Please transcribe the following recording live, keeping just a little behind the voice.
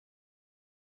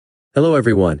Hello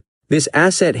everyone. This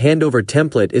asset handover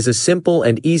template is a simple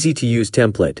and easy to use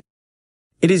template.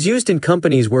 It is used in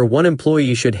companies where one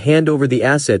employee should hand over the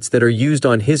assets that are used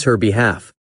on his/her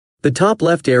behalf. The top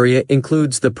left area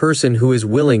includes the person who is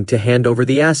willing to hand over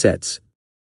the assets.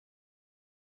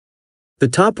 The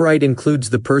top right includes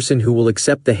the person who will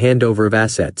accept the handover of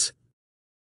assets.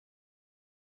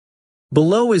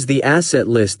 Below is the asset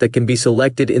list that can be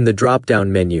selected in the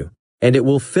drop-down menu, and it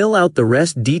will fill out the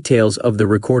rest details of the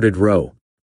recorded row.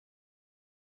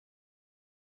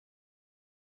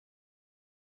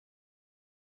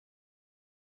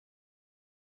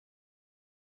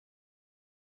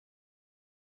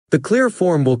 The clear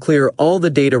form will clear all the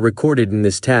data recorded in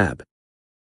this tab.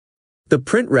 The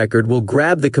print record will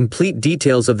grab the complete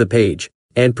details of the page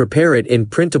and prepare it in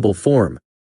printable form.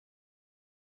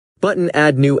 Button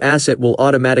Add New Asset will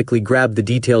automatically grab the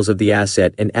details of the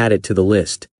asset and add it to the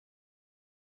list.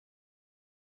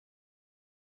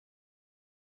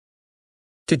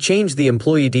 To change the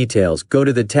employee details, go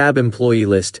to the tab Employee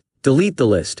List, delete the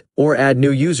list, or add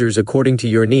new users according to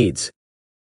your needs.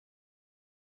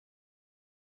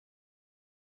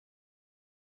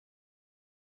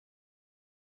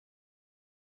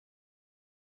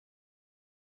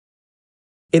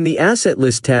 In the Asset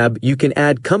List tab, you can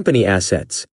add company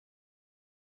assets.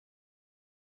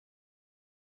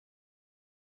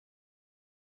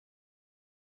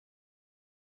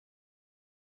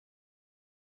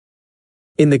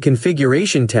 In the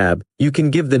Configuration tab, you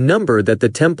can give the number that the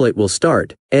template will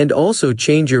start, and also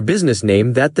change your business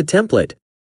name that the template.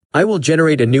 I will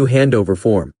generate a new handover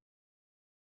form.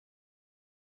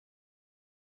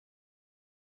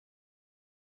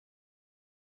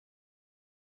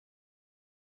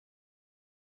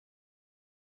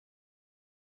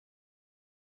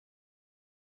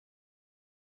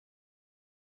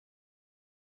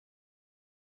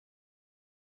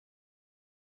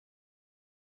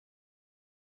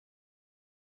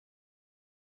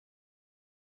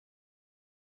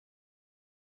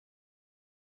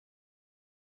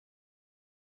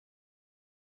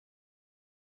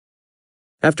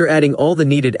 After adding all the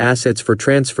needed assets for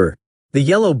transfer, the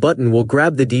yellow button will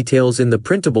grab the details in the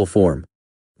printable form,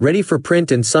 ready for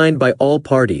print and signed by all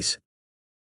parties.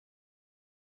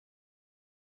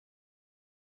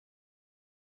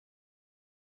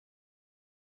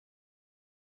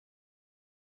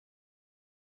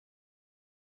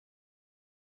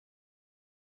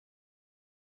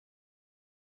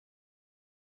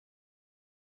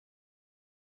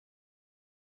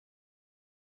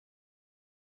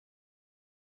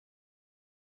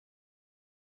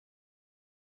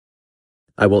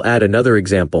 I will add another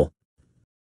example.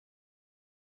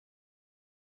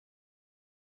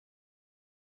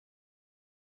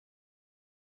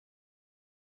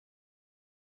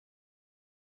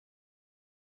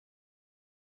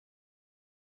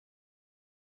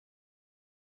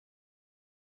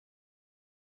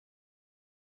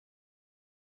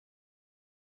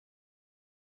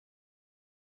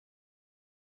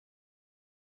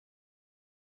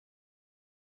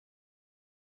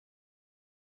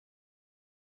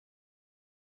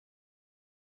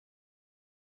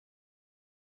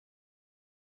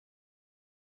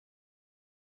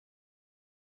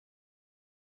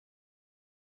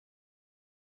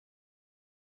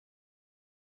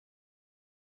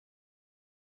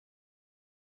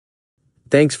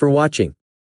 Thanks for watching.